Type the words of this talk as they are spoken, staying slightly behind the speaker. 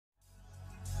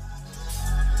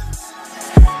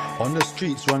On the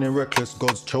streets running reckless,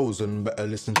 God's chosen. Better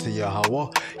listen to Yahweh.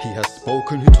 He has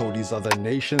spoken, who told these other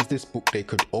nations this book they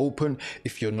could open.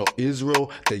 If you're not Israel,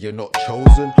 then you're not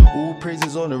chosen. All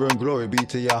praises, honor and glory be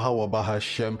to Yahweh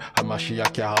Bahashem,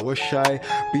 Hamashiach Yahweh Shai.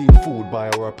 Being fooled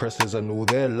by our oppressors and all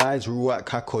their lies, Ruach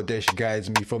HaKodesh guides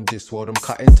me from this world. I'm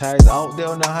cutting ties out there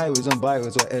on the highways and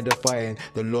byways, we're edifying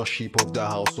the lost sheep of the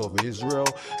house of Israel.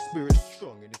 Spirit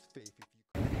strong in his faith.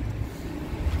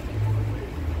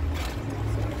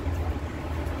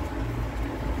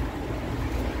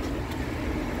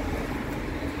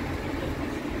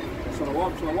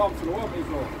 Shalom,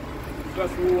 Israel.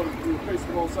 First of all, we praise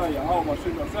the Most High, Yahweh,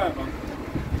 Hashem, man.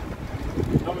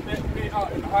 Now we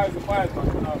out in the highs of fire,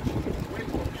 man. Wait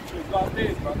for these last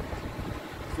days, man.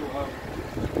 So,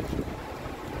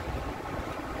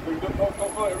 we don't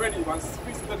got it ready, man.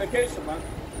 Feast of dedication, man.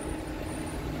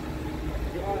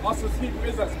 Us as Hebrew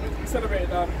Israelites, we celebrate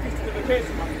Feast of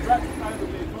dedication, man. The right time of the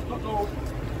day, not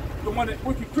the one that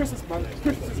wicked Christmas, man.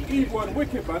 Christmas is evil and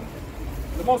wicked, man.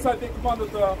 The Most High did command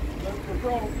the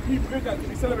Hebrew Israelites to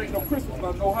be celebrating on Christmas,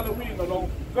 man, no Halloween, no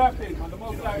birthdays, man. The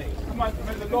Most High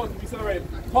commanded the Lord to be celebrating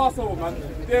Passover, man, the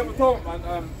Day of Atonement,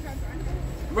 man,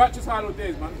 righteous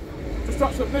holidays, man,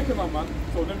 destruction of Nicanor, man.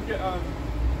 So then we get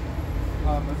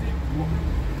Ezekiel.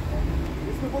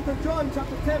 It's the book of John,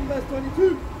 chapter 10, verse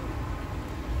 22.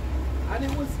 And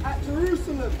it was at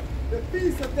Jerusalem, the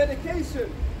feast of dedication,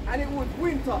 and it was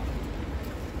winter. Let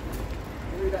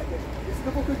me read that again. It's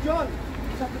the book of John,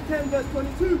 chapter 10, verse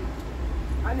 22.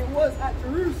 And it was at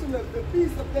Jerusalem, the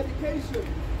feast of dedication,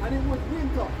 and it was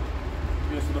winter.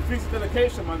 Yeah, so the feast of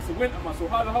dedication, man, it's winter, man. So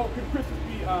how the hell can Christmas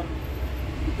be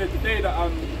the day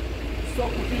that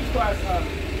so-called Jesus Christ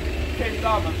came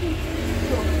down, man, to kill on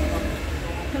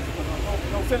Christmas, man?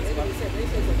 No sense, man. They say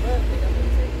it's a birthday, that's what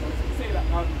they say. They say that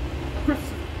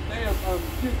Christmas, the day of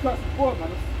Jesus Christ was born,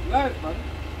 man. It's lies, man.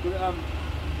 But,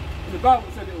 in the Bible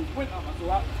it said it was winter, man. So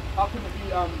how can it be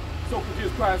so-called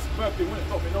Jesus Christ's birthday winter? It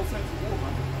don't make no sense at all,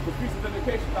 man. The feast of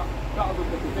dedication, that was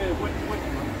the day of winter, man.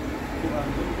 So then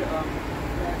we get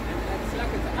and it's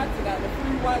like to add to that, the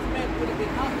three wise men would have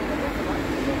been out in the winter, man.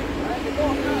 And they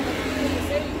don't know that the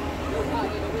same was out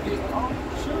in the winter.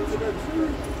 Sure, so the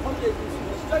two holidays was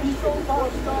straight so far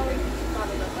starting.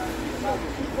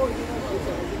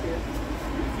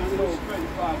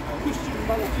 Christian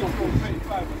Malachi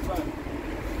 35 and 5.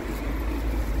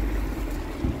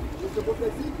 It's the book of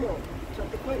Ezekiel,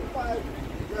 chapter 25,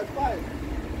 verse 5.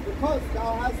 Because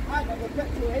thou hast had a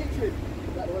perpetual hatred,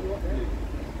 that one what there?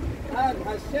 And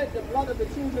has shed the blood of the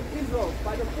children of Israel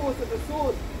by the force of the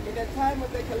sword in the time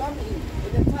of their calamity,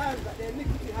 in the time that their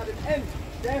iniquity had an end.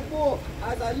 Therefore,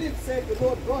 as I live, saith the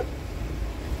Lord God,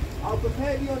 I'll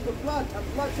prepare thee unto blood,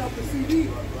 and blood shall pursue thee.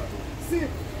 See,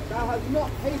 thou hast not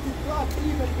hated blood,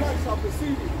 even blood shall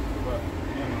pursue thee.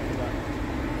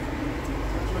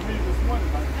 This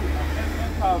morning, man,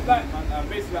 Empire of Light, man,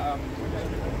 basically,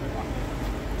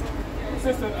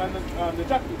 sister and the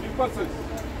jacket, two persons,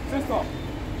 sister,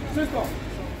 see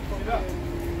that?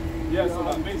 Yeah, so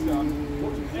that basically,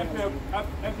 watching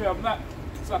Empire of Light,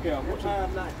 it's like watching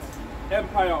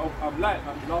Empire of Light,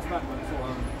 man, last night, man, so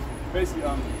basically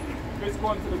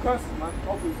going to the curses, man,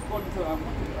 obviously going to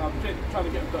trying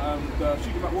to get the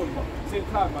Shiggy Mac water, but at the same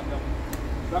time, man,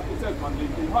 like it says, man, they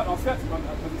hurt our steps, man,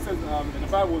 as it says in the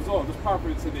Bible as well, just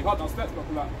paraphrase said they hurt our steps, but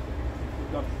like,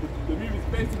 the movie's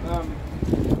based in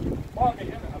Margate,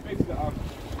 isn't it? And basically,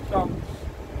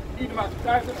 even like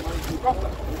guys, isn't it, man, the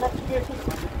rough tradition,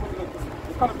 man,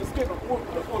 the kind of escape of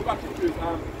all back into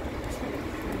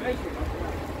discrimination, man.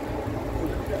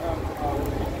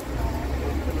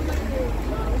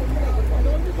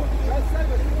 Verse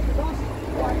 7, thus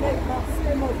do I make my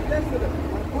sin most desolate,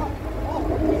 and cut off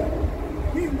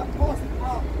him that passeth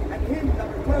out, and him that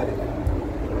returneth.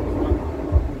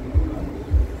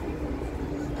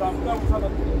 That was had a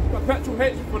perpetual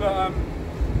hatred for the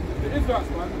Israelites,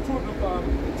 man, the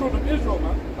children of Israel,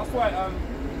 man. That's why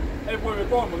everywhere we're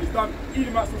going, man, it's done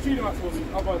Edomites or Shedemites or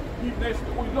these other Hebrew nations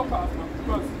that always look at us, man,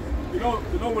 because they know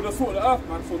we're the salt of the earth,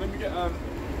 man. So then we get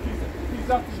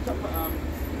Ecclesiastes chapter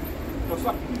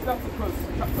chapter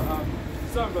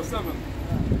 7 verse 7.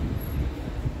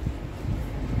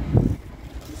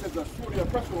 It says that surely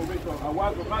oppression will make a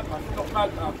wise or mad man, not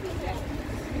mad man.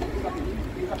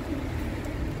 Exactly.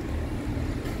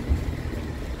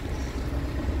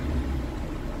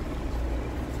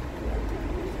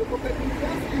 The book of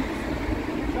Ecclesiastes,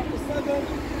 chapter 7,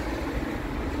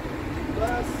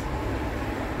 verse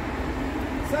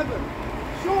 7.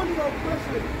 Surely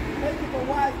oppression maketh a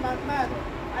wise man mad,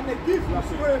 and the gift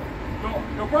of worth.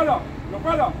 Your brother,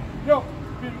 yo,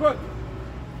 been good,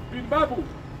 been babbled.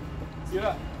 See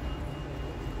that?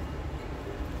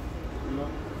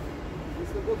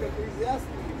 It's the book of Ecclesiastes.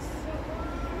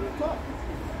 From the top.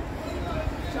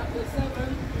 Chapter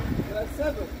 7, verse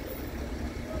 7.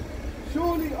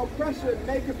 Surely oppression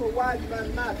maketh a wise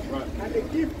man mad, Right. and the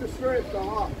gift destroyeth the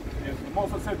heart. Yes, the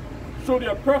Most High said, surely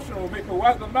oppression will make a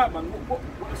wise man mad, man. What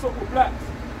the so-called blacks,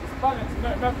 the Spaniards, and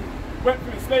Americans went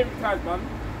through the slavery times, man.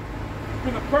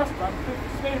 Been oppressed, man. Been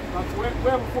through slavery, man. For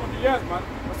over 400 years, man.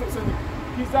 That's what it says.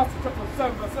 Ecclesiastes chapter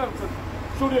 7, verse 7 says,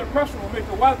 surely oppression will make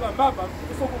a wise man mad, man.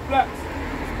 The so-called blacks,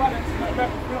 the Spaniards, and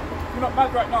Americans, we're not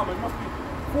mad right now, man. You must be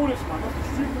foolish, man. You must be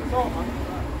stupid as well, man.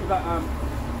 So that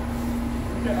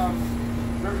we get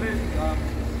Revelation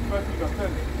 13 verse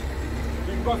 10.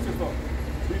 Read God, sister.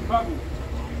 Read the Bible.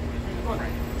 Read God.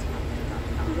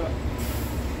 Do that.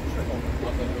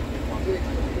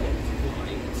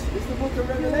 It's the book of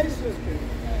Revelation,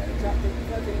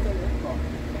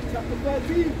 chapter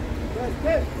 13, verse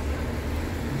 10.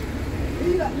 He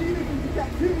that leadeth into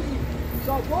captivity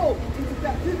shall go into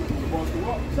captivity.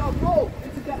 Shall go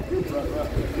into captivity.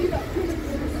 He that killeth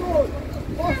with the sword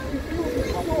must be killed with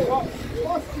the sword.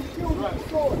 Must be killed with the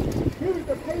sword. Here is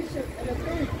the patience and the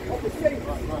faith of the saints.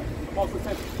 Right. The Master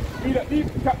said, he that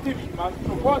leads captivity, man,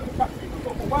 shall go into captivity. So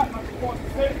for white man to go into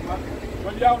slavery, man,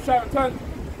 when Yahushua returns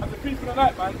as the thief in the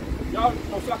night, man,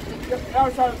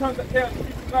 Yahushua returns at day as the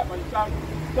thief in the night, man, you shall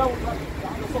devil like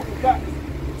the so-called blacks,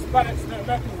 Spaniards, and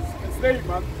Americans enslaved,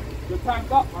 man. The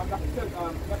time's up, man, like it says,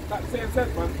 like the saying says,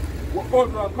 man, what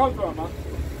goes around comes around, man.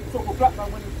 So-called black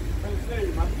man when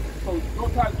enslaved, man. So your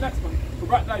time's next, man. So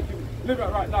right now you can live it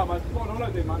right now, man. You can go on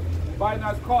holiday, man. Buy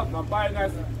nice cars, man. Buy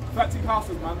nice fancy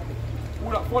houses, man.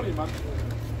 All that funny, man.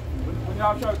 When you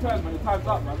have show returns, man, the time's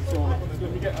up, man. So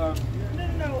let me get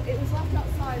No, it was left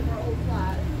outside our old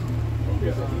flat.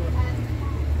 get And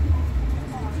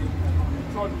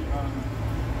Johnny,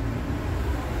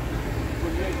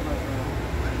 28,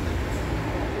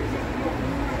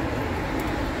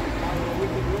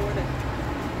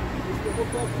 It's the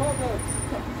book of Proverbs,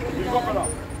 chapter you got 29.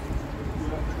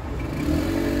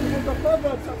 The book of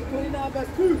Proverbs, chapter 29,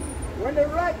 verse 2. When the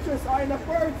righteous are in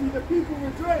authority, the people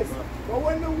rejoice. But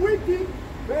when the wicked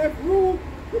bear rule,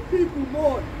 the people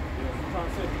mourn. I'm trying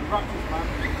to say, the righteous, man.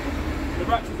 The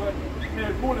righteous are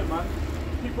here mourning, man.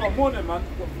 People are mourning, man.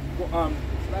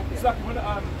 It's like when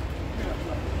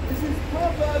This is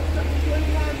Proverbs chapter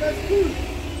 29, verse 2.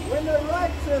 When the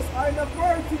righteous are in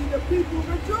authority, the people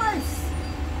rejoice.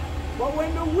 But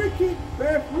when the wicked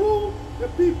bear rule, the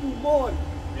people mourn.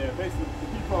 yeah, basically, the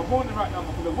people are mourning right now,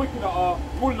 man, for the wicked that are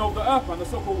ruling over the earth, man. The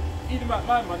so-called Edomite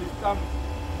man, man, he's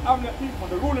Amalek people, man.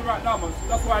 They're ruling right now, man. So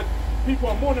that's why people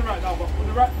are mourning right now. But when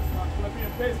the righteous, man, going to be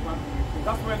in place, man,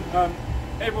 that's when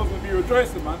everyone's going to be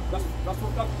rejoicing, man. That's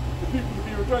the people will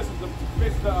be rejoicing.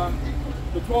 Basically,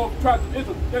 the 12 tribes of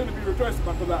Israel, they're going to be rejoicing,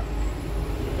 man, for that.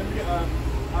 Then we get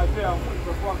Isaiah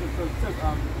 44, it says,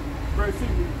 very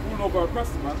soon we rule over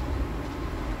oppressors, man.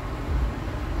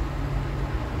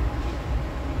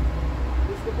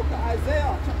 It's the book of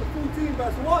Isaiah, chapter 14,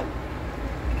 verse 1.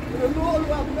 For the Lord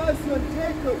will have mercy on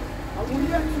Jacob, and will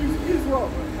yet choose Israel,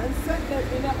 and set them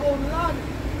in their own land.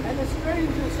 And the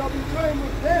strangers shall be joined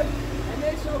with them, and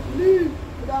they shall cleave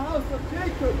to the house of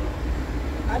Jacob.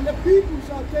 And the people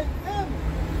shall take them,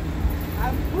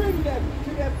 and bring them to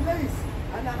their place.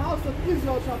 And the house of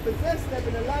Israel shall possess them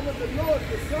in the land of the Lord,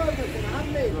 the servants and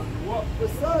handmaids. What? The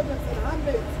servants and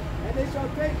handmaids. And they shall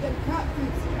take them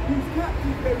captives, whose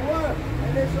captives they were,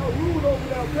 and they shall rule over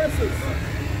their oppressors.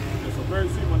 Yeah, so very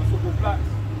soon, man, the so-called blacks,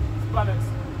 Hispanics,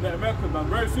 the Americans, man,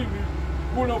 very soon we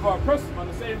rule over our oppressors, man.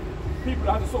 The same people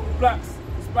that had the so-called blacks,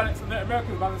 Hispanics, and the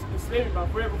Americans, man, enslaved, man,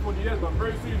 for over 40 years, man.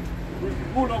 Very soon we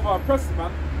rule over our oppressors,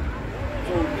 man.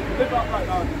 So we can live out right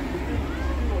now.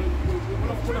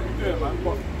 We're not be doing, man.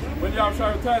 But when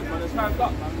Yahushua returns, man, the time's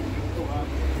up, man. So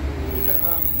you get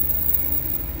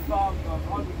Psalm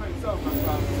 127,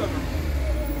 man, 7.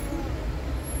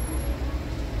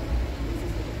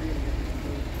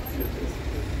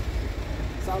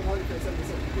 Psalm 137,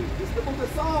 this is the book of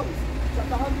Psalms,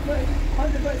 chapter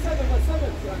 137, verse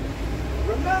 7.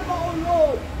 Remember, O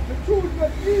Lord, the children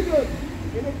of Edom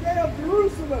in the day of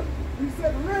Jerusalem. You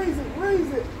said, raise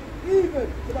it, even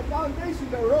to the foundation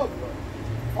thereof.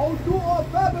 O daughter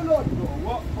of Babylon,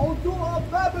 O daughter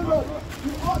of Babylon,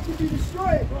 you ought to be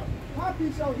destroyed.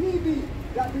 Happy shall he be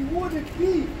that rewarded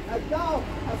thee as thou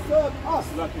hast served us.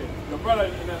 Like it. Your brother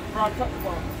in the brown chapter,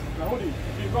 the hoodie,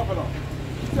 he's governor.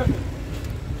 2 seconds.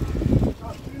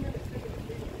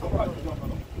 I'm right to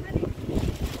governor.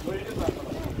 Where is that,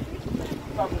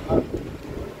 brother?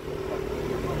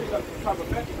 Type of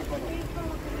bench, brother.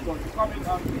 So to come in and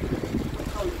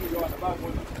show you who you are in the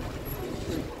Bible.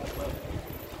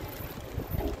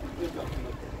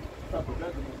 Type of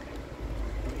bench.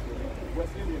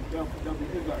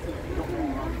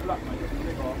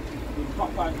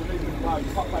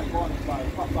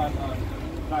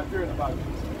 hearing about it.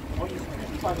 Only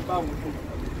people find the Bible for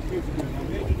years ago.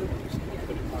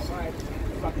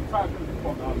 It's like a tribe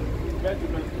from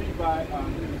Benjamin, Levi,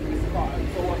 Issachar, and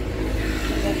so on.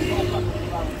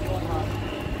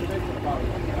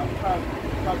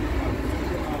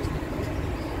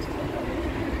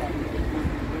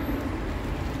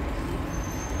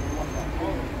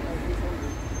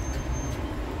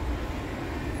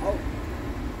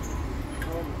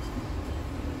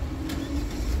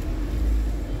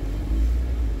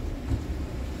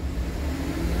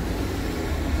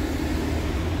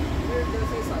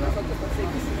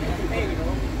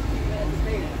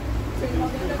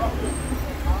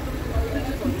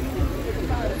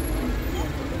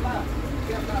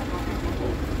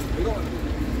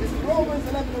 It's Romans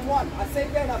 11:1. I say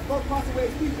then, I've God passed away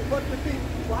his people, God forbid,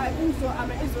 for I also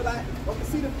am an Israelite of the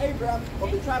seed of Abraham,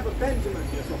 of the tribe of Benjamin.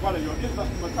 Yeah, so brother, you're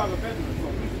Israelite from the tribe of Benjamin, so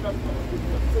please just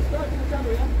Subscribe to the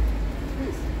channel, yeah?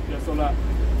 Please. yeah, so like,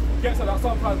 gets to that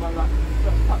sometimes, man, like,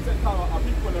 at the time,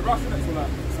 people in the rush in it, so like,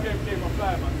 scare game on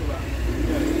fly, man, so like,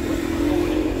 yeah,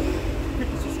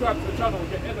 people subscribe to the channel and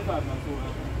get edified, man, so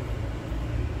like,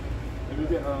 and we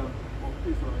get,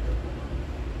 please,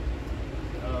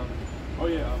 oh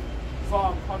yeah,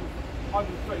 Psalm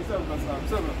 137, verse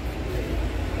 7.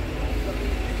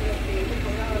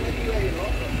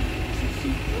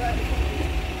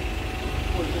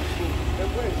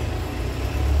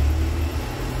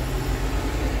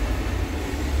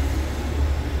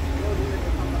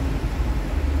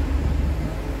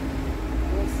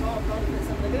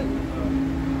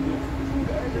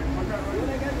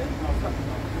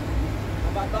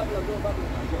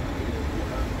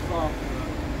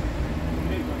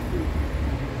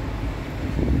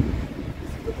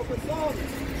 The book of Psalms,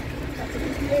 chapter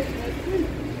 58, verse 3.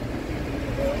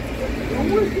 The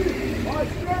wicked are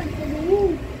estranged from the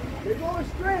womb. They go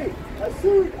astray as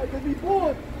soon as they be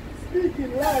born,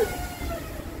 speaking lies.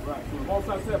 Right, so the Most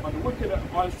High said, man, the wicked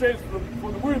are estranged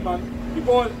from the womb, man. They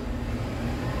go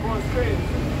estranged,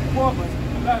 born, man,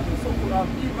 speaking lies, and so-called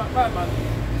evil man, man,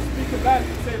 speaking lies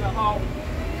and saying that how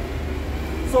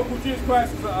so-called Jesus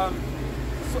Christ is a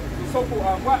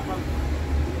so-called white man.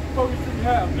 Totally stringy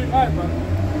hair, blue eyes, man.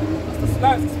 That's the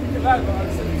lies, speaking lies, man.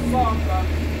 It's in Psalms, man.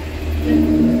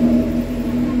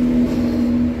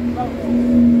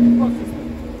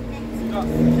 See that?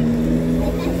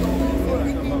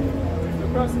 The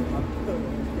person, man.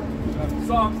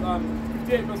 Psalms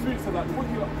 58 verse 3 said that the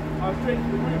wicked are straight to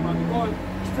the womb, man. The God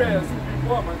straight as soon as you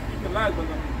born, man. Speaking lies, man.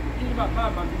 Even that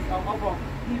man, man, these other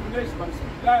heathen nations, man, they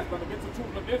speak lies, man, against the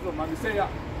children of Israel, man. They say that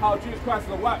how Jesus Christ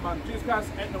is a white man. Jesus Christ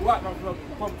ain't the white man from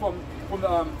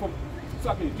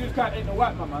Jesus Christ ain't the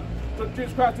white man, man. So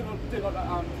Jesus Christ did not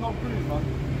Tom Cruise, man.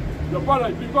 Your brother,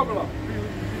 you got brother.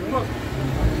 Jesus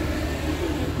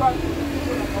Christ did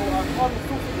not Arnold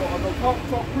Schwarzenegger or no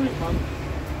Tom Cruise, man.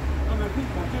 And then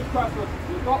people, man, Jesus Christ was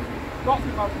the dark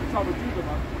man from the tribe of Judah,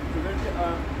 man. So they get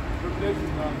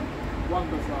Revelation 1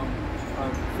 verse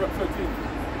 13.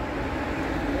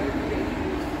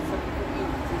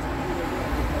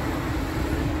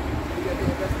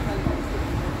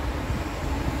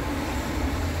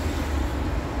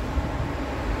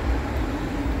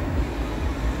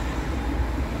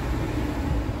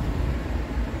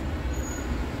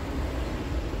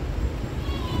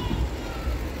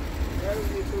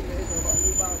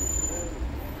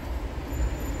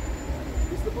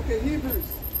 It's the book of Hebrews,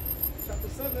 chapter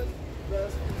 7,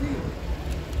 verse 15.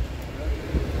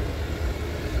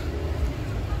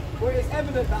 For it is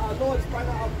evident that our Lord sprang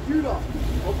out of Judah,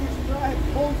 of which tribe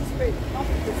Moses spake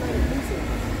nothing concerning Musa.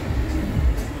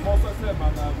 The Most High said,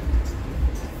 man,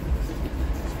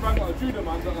 sprang out of Judah,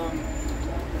 man.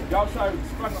 Yahushua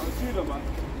sprang out of Judah, man.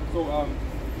 So,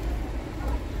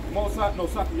 Most High, no,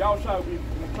 Yahushua will be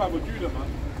from the tribe of Judah, man.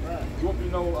 Right. You won't be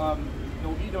no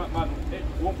Edomite man. It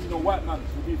won't be no white man.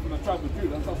 Will be from the tribe of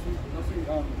Judah. That's who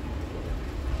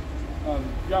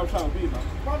Yahushua will be, man.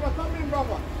 Brother, come in,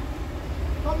 brother.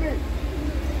 Come in.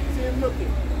 See him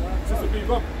looking. Sister, be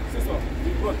good. Sister,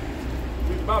 be good.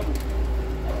 Read the Bible.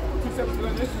 2 seconds to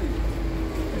learn history.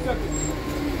 2 seconds.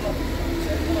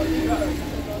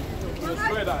 You're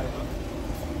straight at it, man.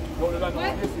 Don't learn no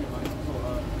history, man. So,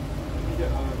 you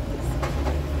get,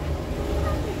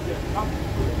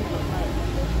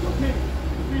 your king,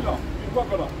 the feeler, you've got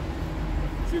brother.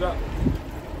 See that?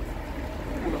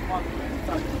 All the fun, man.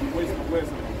 Time to waste my wares,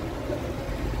 man.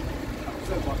 I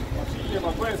said, man, she hear my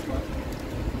wares, man.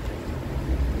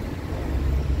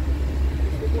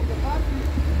 The book of Matthew,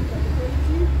 chapter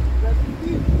 22, verse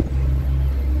 15.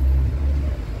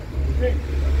 The king,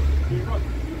 you've got the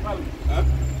Bible. Huh?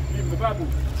 Give him the Bible.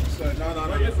 So, no.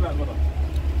 Where is that, brother?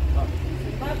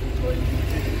 Matthew 22,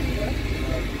 verse 15.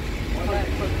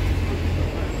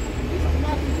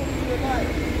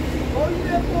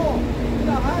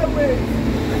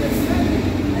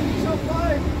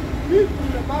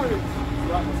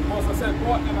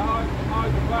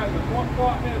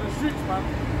 man,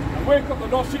 and wake up the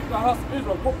lost sheep of the house of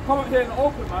Israel. Come out here in the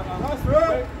open, man, and That's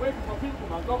right. wake up our people,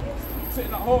 man. Don't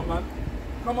sitting at home, man.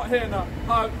 Come out here in the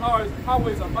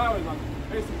highways and byways, man.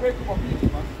 Basically, wake up our people,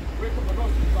 man. Wake up the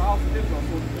lost sheep of the house of Israel,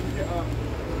 so we can get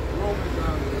Romans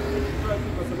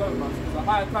 13 verse 11, man. So it's a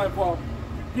high time for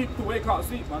people to wake out of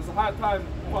sleep, man. It's a high time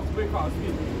for us to wake out of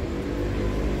sleep.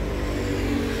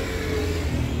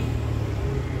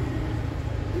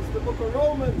 It's the book of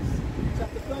Romans,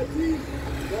 chapter 13,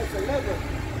 verse 11.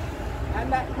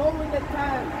 And that knowing the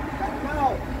time, that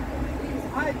now it is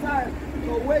high time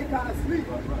to awake out of sleep.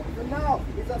 For now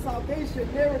is a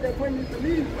salvation nearer than when you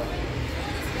believe.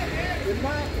 The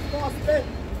night is far spent.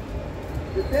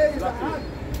 The day is at hand.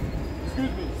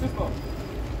 Excuse me, sister.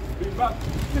 Be back.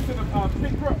 Sister,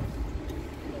 big brooks.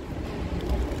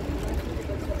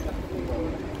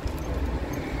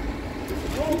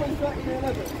 Romans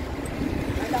 13:11.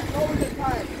 And that knowing the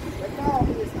time, that now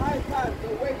it is high time to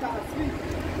awake out of sleep.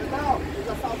 For now is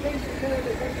a salvation nearer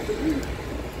than when you believe.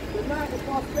 The night is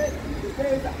far spent, the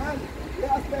day is at hand.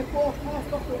 Let us therefore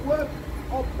cast off the work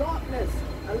of darkness,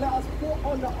 and let us put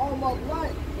on the armor of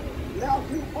light. Let us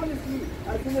live honestly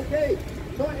as in the day,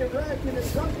 not in rioting and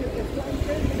drunkenness, not in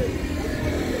drunkenness,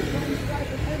 not in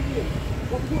strife and envy.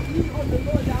 But put ye on the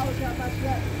Lord the hour of my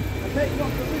strength, and make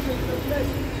not provision for the flesh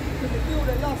to fulfill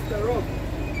the lust thereof.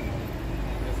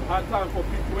 It's a hard time for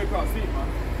people to wake up and sleep, man.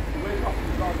 To wake up in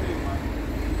the last days, man.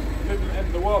 Living in the end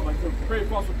of the world, man. To pray,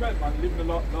 fast, repent, man. Living in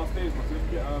the last days, man. So they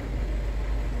can get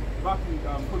Matthew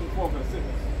 24 verse 6.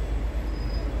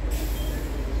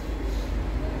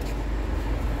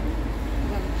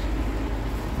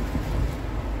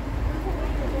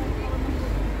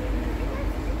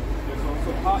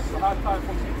 It's a hard time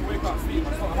for people to wake up and sleep,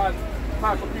 man. It's not a hard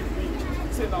time for people to be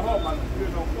sitting at home, man,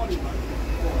 doing no folly, man.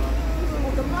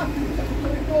 Book of Matthew, chapter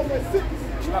 24, verse 6.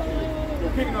 Exactly.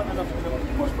 You're king in the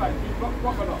pushback, you're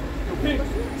crocodile. You're king,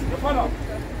 you're father.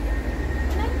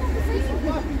 This is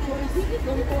Matthew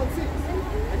 24, 6.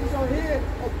 And you shall hear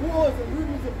of wars and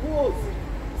rumors of wars.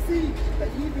 See that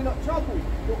ye be not troubled,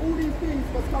 for all these things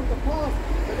must come to pass,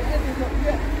 but the end is not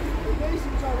yet. The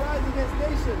nation shall rise against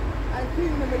nation, and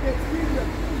kingdom against kingdom,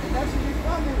 and there shall be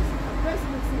famines, and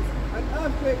pestilences, and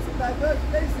earthquakes in diverse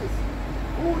places.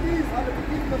 All these are the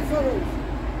beginning of sorrows.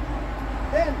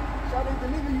 Then shall they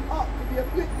deliver you up to be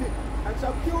afflicted, and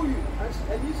shall kill you, and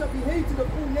ye shall be hated of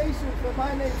all nations for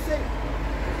my name's sake.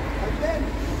 And then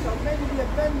shall many be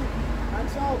offended, and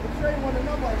shall betray one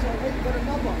another, and shall hate one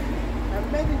another. And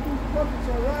many false prophets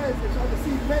shall rise, and shall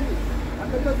deceive many.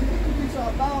 And because iniquity shall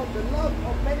abound, the love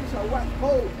of many shall wax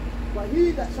cold. But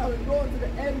he that shall endure to the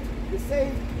end, the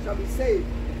same shall be saved.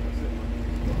 That's it, man.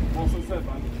 Also said,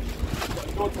 man,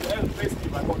 endure to the end, basically,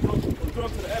 man. Endure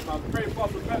to the end, man. Pray,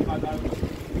 fast, repent, man. And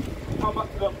come back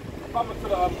to the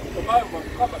Bible, man.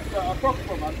 Come back to the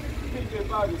Apocrypha, man. King James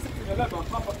Bible, 1611, man.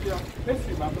 Come back to your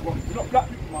history, man. We're not black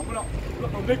people, man. We're not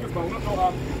no niggas, man. We're not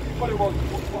no Hollywood,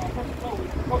 what our country told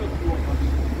us, college people, man.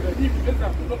 We're the Hebrew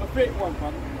Israel, we're not the fake ones,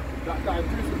 man. That guy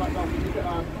Jerusalem right now, you get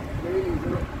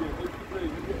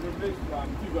Revelation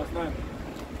 2 verse 9.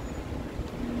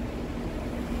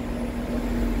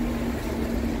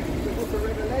 The book of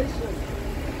Revelation,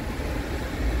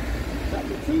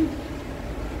 chapter 2,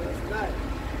 verse 9.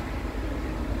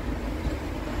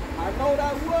 I know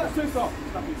that word. Sister,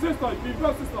 you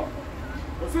got sister.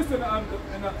 Your sister in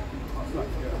the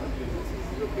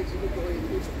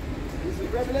This is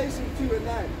Revelation 2 and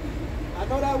 9. I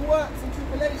know thy works and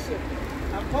tribulation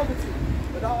and poverty,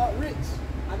 but thou art rich.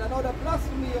 And I know the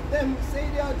blasphemy of them who say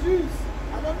they are Jews.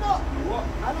 I know not. What?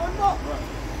 I know not. Right.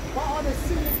 But are the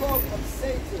synagogue of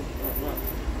Satan. Right.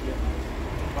 Yeah.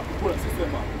 But the poor sister,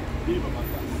 man, leave them like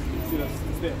that. You see that's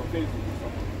the state of Facebook and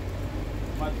stuff.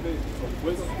 My Facebook.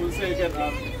 So we'll say again,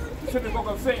 the synagogue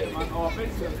of Satan, man, are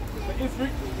basically the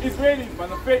Israelis, man,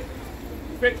 the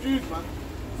fake Jews, man.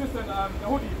 Sister in the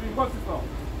hoodie, being God sister.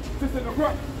 Sister in the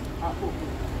crook. Ah, cool.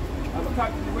 As a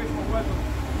time to be wasting my words on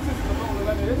sister don't know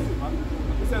the history, man.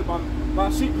 It says, man, my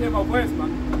sheep hear my voice, man.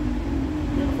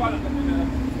 You're gonna find it in the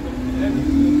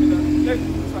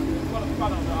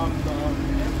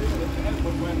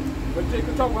when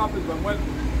Jacob trouble happens, man, when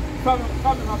famine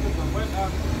happens, man, when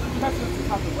pestilences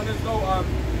happen, when there's no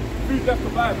food left to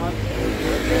buy, man, you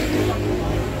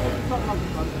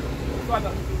find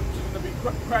that she's going to be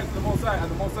crying to the Most High, and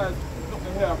the Most High is not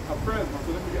going to hear her prayers, man.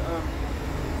 So let me get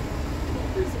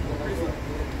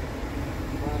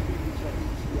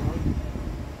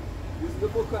This is the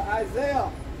book of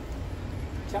Isaiah,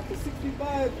 chapter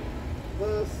 65,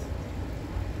 verse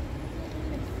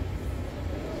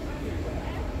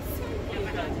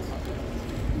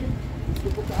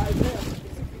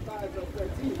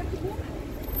 13.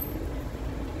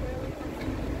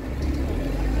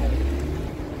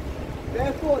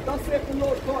 thus saith the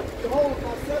Lord God, behold,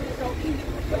 my servant shall eat,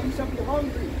 but he shall be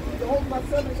hungry. Behold, my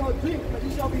servant shall drink, but he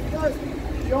shall be thirsty.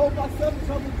 Behold, my servant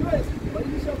shall rejoice, but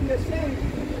he shall be ashamed.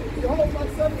 Behold, my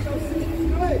servant shall cease to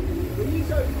joy, but he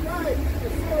shall cry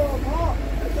with sorrow of heart,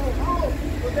 and shall howl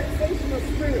for vexation of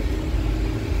spirit.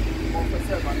 Like I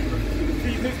said, man, you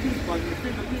feed his people, man, you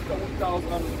feed the people that was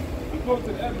and go to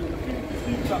the end, you feed these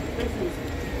people that basically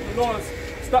the Lord's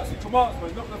statutes and commands,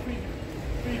 man, not going to feed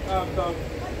the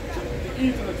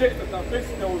Eves and the Jakes that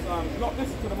basically there was not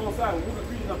listening to the Most High,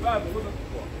 wasn't reading the Bible, wasn't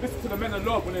listening to the men of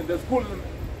Lord when they're calling them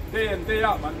day in, day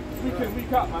out, man, week in,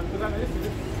 week out, man, because they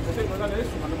take the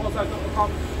history, man. The Most High doesn't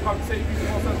come to save you, the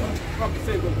Most High doesn't come to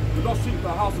save the lost sheep of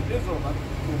the house of Israel, man.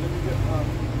 So let me get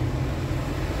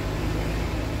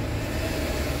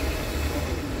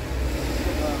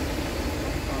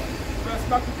First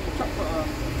Maccabees chapter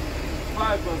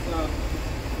 5 verse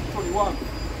 21.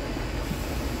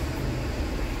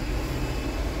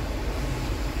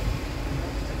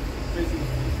 Basically,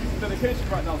 it's dedication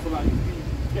right now, so like we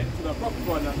get to the prophet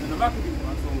right now in the Maccabees,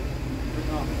 man. So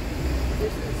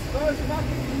This is First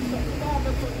Maccabees chapter 5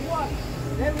 verse 21.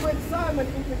 Then went Simon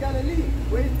into Galilee,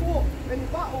 where he fought many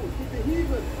battles with the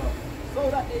heathen, so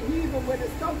that the heathen were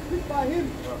discomfited by him.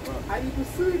 And he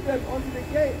pursued them unto the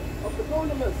gate of the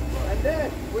Ptolemies, and there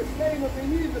were slain of the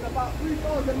heathen about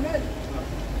 3,000 men.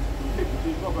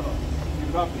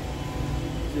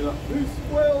 Whose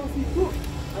spoils he took,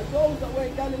 and those that were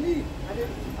in Galilee, and in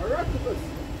Arachibus,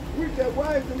 with their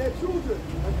wives and their children,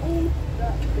 and all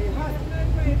that they had,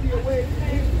 took he away with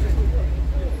him,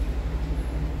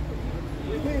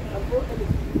 and brought them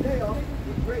into Judea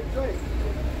with great joy.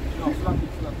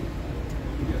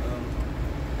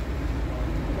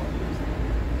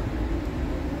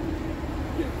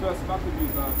 First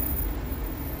Maccabees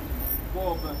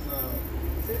 4 verse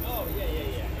Oh, yeah.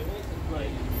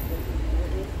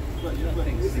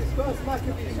 This is First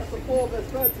Maccabees chapter 4 verse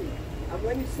 30. And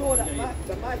when he saw that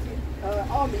the mighty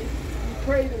army, he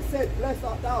prayed and said, Blessed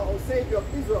art thou, O Saviour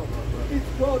of Israel,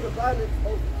 didst grow the violence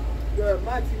of the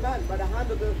mighty man by the hand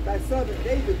of thy servant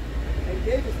David, and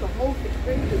gavest the host of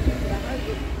strangers into the hands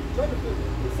of Jonathan,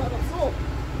 the son of Saul,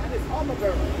 and his armor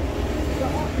bearer.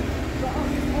 Shut up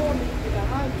his army in the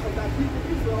hands of thy people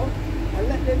Israel, and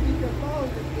let them be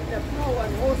confounded in their power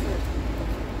and horsemen.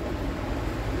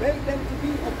 Make them to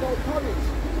be of no courage,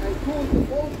 and cause the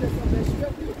boldness of their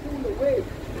strength to fall away,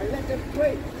 and let them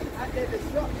quake at their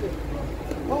destruction.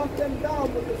 Cast them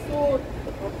down with the sword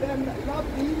of them that love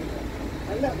thee,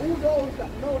 and let all those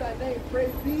that know thy name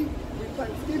praise thee with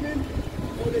thanksgiving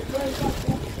for the joint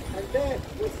battle, and there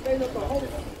was slain of the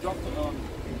host.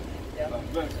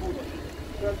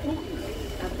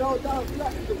 And fell down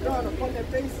flat to the ground upon their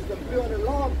faces and blew an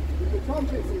alarm with the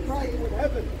trumpets and crying with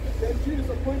heaven. Then Judas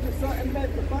appointed certain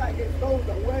men to fight against those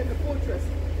that were in the fortress,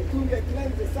 until they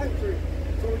cleansed the sanctuary.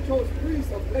 So he chose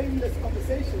priests of blameless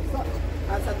conversation, such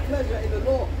as had pleasure in the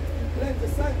law, to cleanse the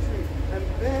sanctuary and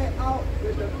bear out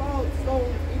with the foul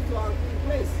stones into our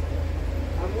place.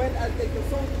 And when as they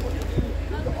consulted what to do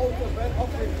with the altar of burnt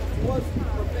offering was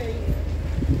profaned.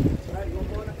 Right, you want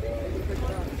more on that?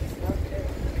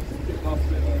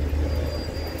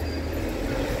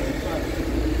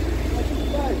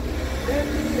 Then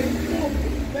they thought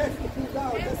it best to pull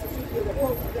down, just to see the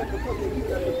approach to them because they knew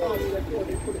that the power of their door,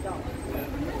 they put it down.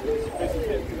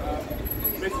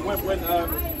 Basically when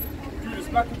Judas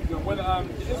Maccabees, when the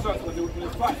Israelites were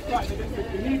fighting against the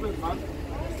heathens, man,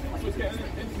 that's what's getting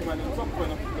into, man, in the top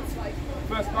point of the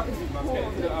First Maccabees, man, it's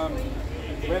getting into the,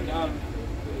 when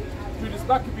Judas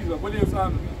Maccabees, when he was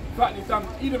fighting these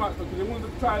Edomites, because they wanted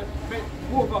to try to make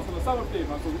war with us on the Sabbath day,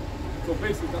 man, so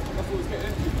basically that's what it's getting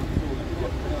into, man.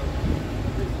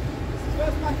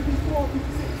 First Maccabees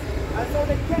 4:56. And so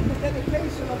they kept the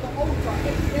dedication of the altar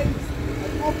 8 days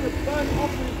and offered burnt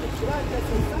offerings with gladness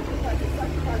and sacrifice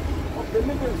of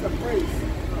deliverance and praise.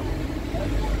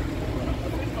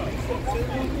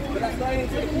 But that's not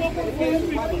into the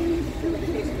dedication of the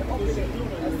dedication of the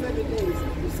 7 days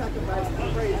with sacrifice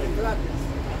and praise and gladness.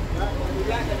 Right? And we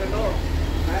light the Lord,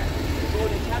 right? The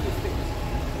golden candlesticks.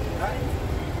 Right?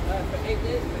 For 8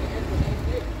 days, for the end of 8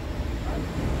 days. Right?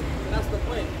 So that's the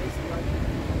point, basically. Right?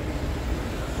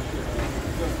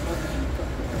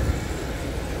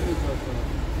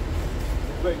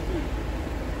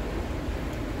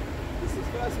 This is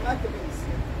First Maccabees,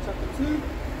 chapter 2,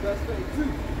 verse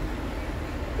 32.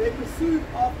 They pursued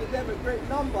after them a great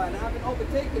number, and having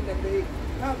overtaken them, they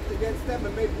camped against them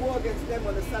and made war against them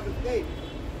on the Sabbath day.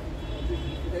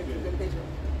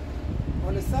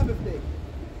 On the Sabbath day.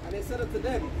 And they said unto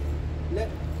them, let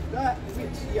that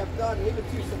which ye have done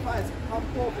hitherto suffice, come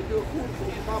forth and do according to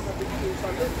the commandment of the king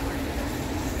shall live.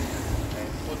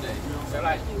 So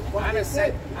like, Anna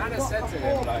said to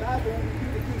him, like,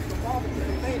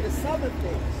 the seventh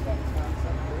day.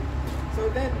 So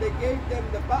then they gave them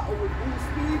the battle with full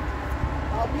speed.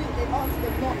 Albeit they answered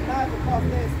them not now because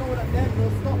they stole at them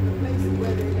will stop the places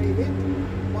where they lay hid.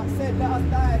 But said, let us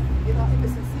die in our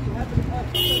innocency, heaven and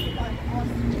earth shall testify to us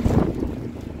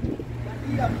that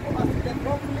he hath put us to death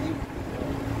wrongfully.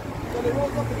 So they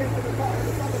rose up against the battle on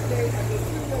the Sabbath day, and they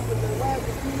slew them with their wives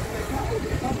and sheep and their cattle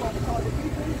with the cover of the thousand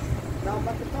people. Now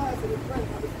Matthias and his friends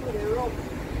understood their wrong.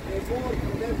 They warned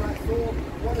from their right sword.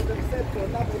 One of them said to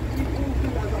another, "We all do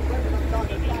as our brethren have done,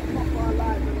 and laugh not for our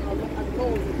lives and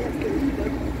laws against the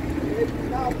heathen. If we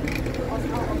now put us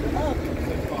out of the earth."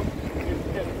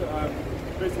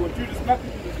 Basically, when Judas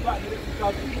Maccabees was fighting the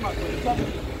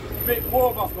make war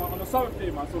of us, man, on the Sabbath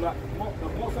day, man, so that the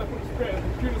most I put the spirit of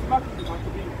Judas Maccabees, man,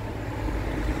 could be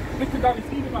licking down his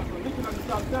Edomites, man, licking down his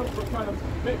down devils, but trying to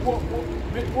make war of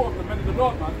the men of the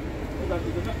Lord, man. So that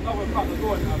there's another part of the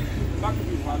Lord,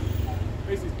 Maccabees, man,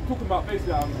 basically talking about the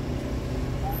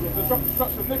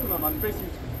destruction of Nicanor, man, basically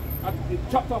he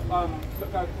chopped off that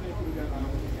guy's name again,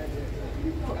 he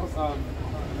chopped off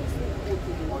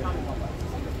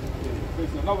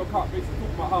basically another cut, basically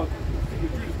talking about how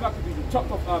Judas Maccabees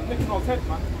chopped off Nicanor's head,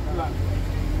 man. Like,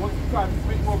 once you try and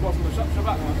make more of us on the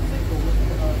Shabbat, man.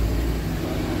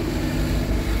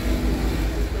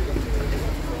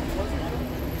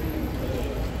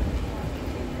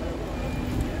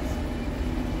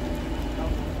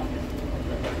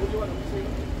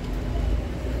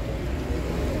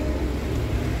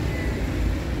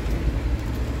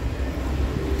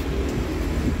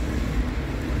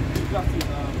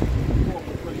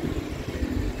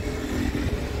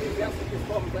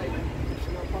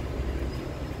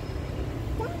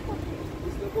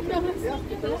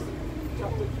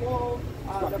 Chapter 12,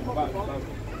 the prophet.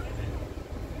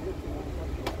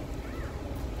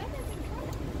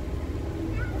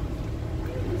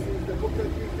 This is the book of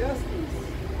Ecclesiastes,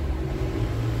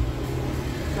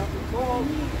 chapter 12,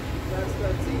 verse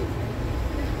 13.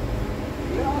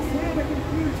 Let us hear the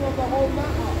conclusion of the whole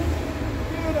matter.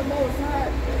 Fear the Most High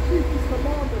and keep His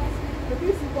commandments, for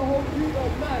this is the whole duty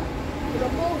of man. For the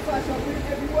Most High shall bring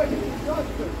every word into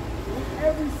judgment, with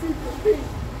every secret thing,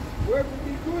 whether it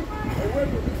be good or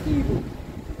whether it be evil.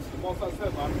 The Most High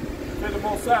said, man, fear the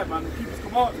Most High, man, and keep His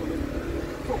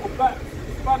commandments. Talk of blacks,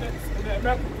 Hispanics, and the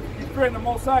Americans, be fearing the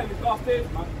Most High in these last days,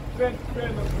 man. Fearing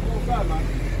the Most High, man.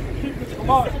 Keep His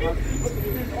commandments, man. Look at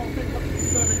his own thing, not to be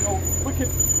celebrating no wicked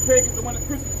pagans and when at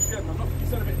Christmas and shit, man. Not to be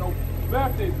celebrating no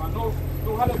birthdays, man. No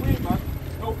Halloween, man.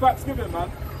 No Thanksgiving, man.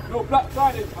 No Black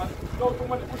Fridays, man. No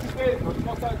when it pushes days, man. The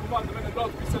Most High command the men of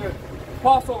God to be celebrating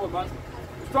Passover, man.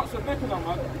 Destruction of Nicanor,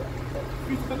 man.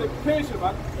 Feast of Dedication,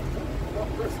 man.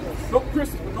 Not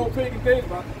Christmas, but no pagan days,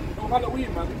 man. No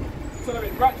Halloween, man.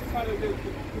 Celebrate righteous holidays.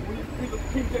 When you read the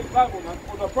King James Bible, man,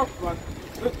 or the prophets, man,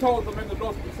 they told the men of the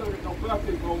Lord to be celebrating no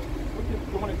birthdays, no wicked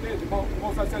demonic days. The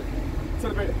Most High said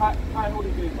celebrate high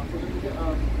holy days, man. So then you get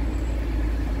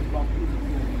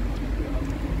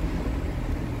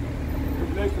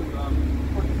Revelations,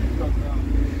 22 verse 9.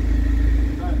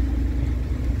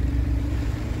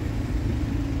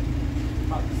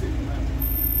 About the 6th, man.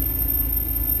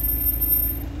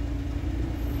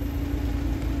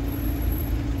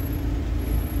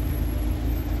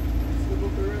 It's the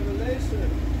book of Revelation,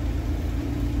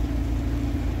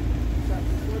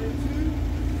 chapter 22.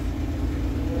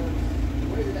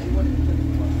 Where is it that you wanted to take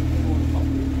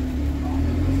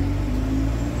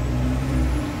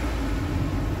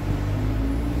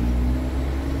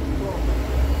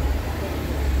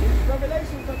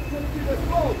Revelation chapter 22 verse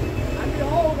 12. And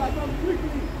behold, I come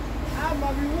quickly, and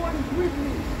my reward is with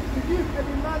me, to give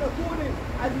every man according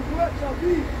as his work shall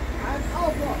be. I am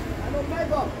Alpha and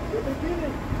Omega, the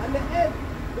beginning and the end,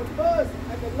 the first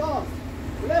and the last.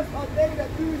 Blessed are they that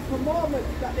do His commandments,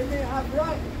 that they may have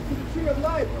right to the tree of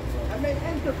life, and may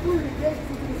enter through the gates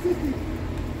into the city.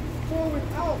 For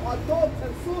without are dogs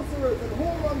and sorcerers and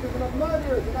whoremongers and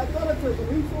murderers and idolaters, and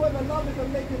whosoever loveth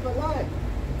and maketh a lie.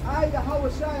 I, Yahweh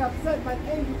Shai, have sent my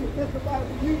angel to testify of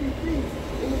the union things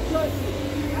in the churches.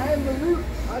 I am the root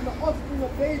and the offspring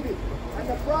of David, and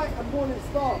the bright and morning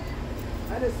star.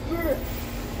 And the Spirit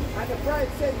and the bride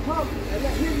said, come, and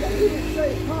let him that heareth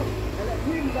say, come, and let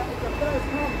him that is the first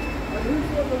come, and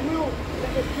whosoever will,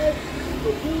 let it take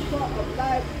the water of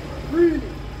life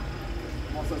freely.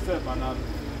 As I said, man,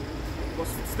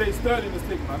 stay sturdy in this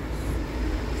thing, man.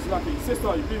 It's like your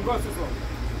sister, you've been verse, sister.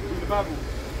 Read the Bible.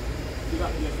 See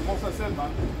that? Yes, the Most I said,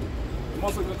 man.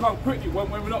 Most are going to come quickly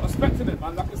when we're not expecting it,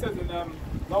 man. Like it says in no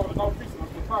priest and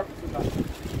the fire priest and that.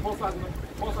 Most are going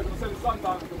to send the sun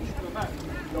down and the night.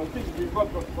 They'll think you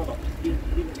God, brother.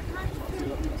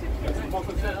 Most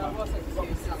are said, man.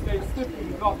 Stay stiff in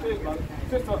these last days, man.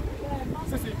 Sister,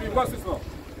 you've been God, sister.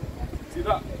 See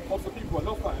that? Most of the people are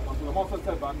lost at it, man. So the Most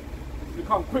said, man, you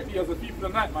come quickly as a thief in the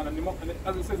night, man. And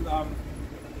as it says in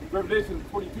Revelation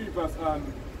 22, verse 12,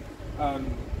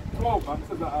 man, it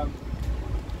says that.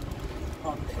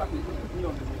 This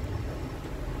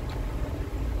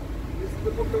is the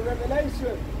book of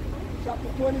Revelation, chapter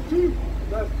 22,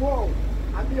 verse 12.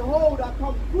 And behold, I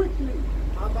come quickly,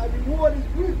 and my reward is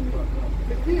with me,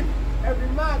 to give every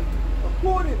man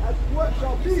according as his work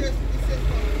shall be.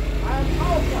 I am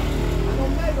Alpha and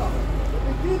Omega, the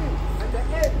beginning and the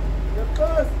end, the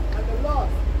first and the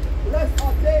last. Blessed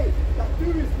are they that do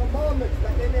his commandments,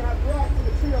 that they may have right to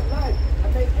the tree of life, and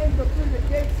may enter through the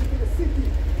gates into the city.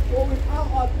 For without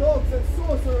are dogs and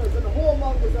sorcerers and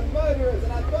whoremongers and murderers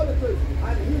and idolaters,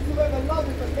 and whosoever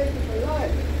loveth and maketh a lie.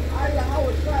 I,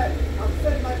 Yahweh Shai, have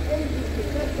sent my angels to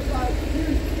testify to you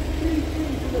these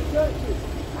things in the churches.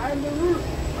 I am the root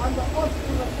and the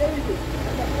offspring of David,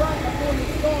 and the bright and morning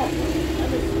star,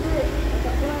 and the Spirit and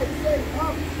the bride say,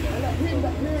 come, and let him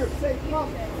that heareth say,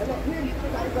 come, and let him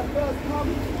that is athirst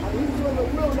come, and whosoever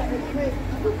will let him drink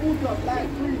the water of life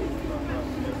freely.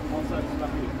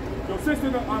 Your sister,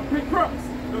 pick crops.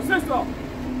 Your sister,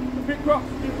 pick crops.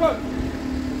 Pick crops.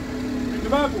 Read the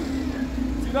Bible.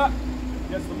 See that?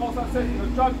 Yes, the Most High says He's going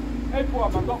to judge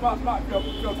everyone, man. Not about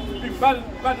if you're being bad in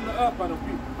the earth, man, or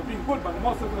being good, man. The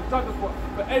Most High is going to judge us for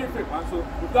everything, man. So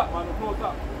with that, man, applause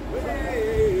that.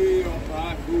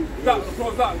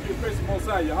 Applause that. And give praise to the Most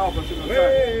High, your help us in the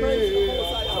Praise the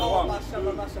Most High,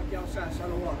 Yahweh,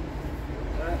 Shalom.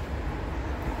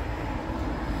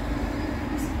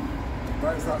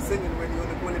 Right, start singing when you're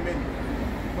on the menu.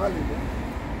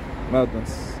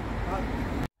 Madness.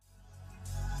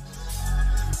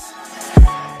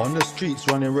 On the streets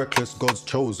running reckless, God's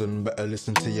chosen. Better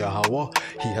listen to Yahweh.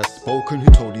 He has spoken,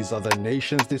 who told these other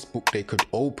nations this book they could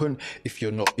open. If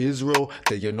you're not Israel,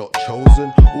 then you're not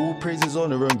chosen. All praises,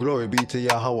 honor and glory be to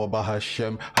Yahweh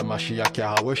Bahashem, Hamashiach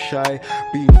Yahweh Shai.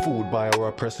 Being fooled by our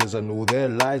oppressors and all their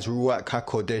lies, Ruach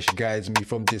HaKodesh guides me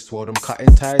from this world. I'm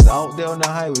cutting ties out there on the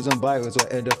highways and byways, we're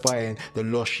edifying the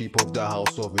lost sheep of the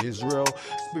house of Israel.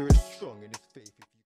 Spirit strong.